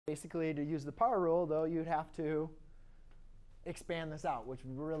Basically, to use the power rule, though, you'd have to expand this out, which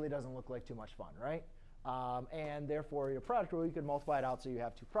really doesn't look like too much fun, right? And therefore, your product rule, you could multiply it out so you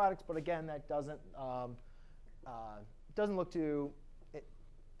have two products. But again, that doesn't look too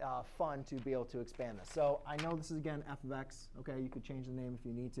fun to be able to expand this. So I know this is, again, f of x. OK, you could change the name if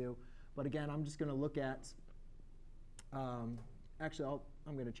you need to. But again, I'm just going to look at actually,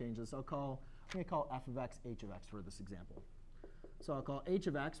 I'm going to change this. I'm going to call f of x h of x for this example. So I'll call h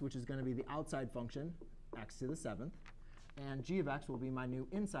of x, which is going to be the outside function, x to the 7th. And g of x will be my new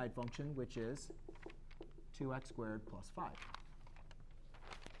inside function, which is 2x squared plus 5.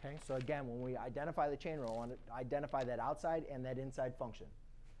 OK, so again, when we identify the chain rule, I want to identify that outside and that inside function.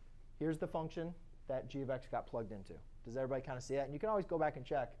 Here's the function that g of x got plugged into. Does everybody kind of see that? And you can always go back and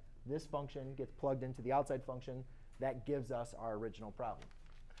check. This function gets plugged into the outside function. That gives us our original problem.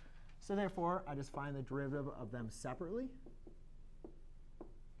 So therefore, I just find the derivative of them separately.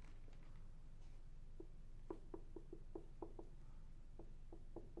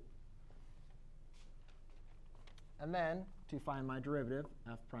 And then, to find my derivative,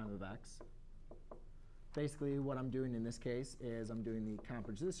 f prime of x, basically what I'm doing in this case is I'm doing the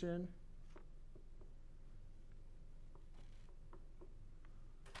composition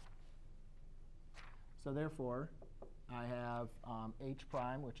so therefore, I have h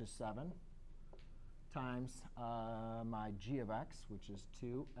prime, which is 7, times my g of x, which is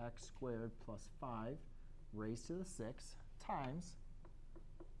 2x squared plus 5 raised to the 6, times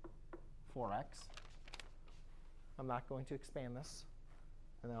 4x. I'm not going to expand this.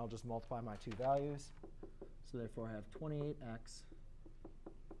 And then I'll just multiply my two values. So therefore, I have 28x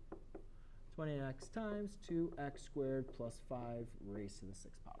times 2x squared plus 5 raised to the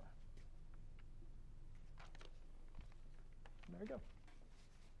 6th power. There we go.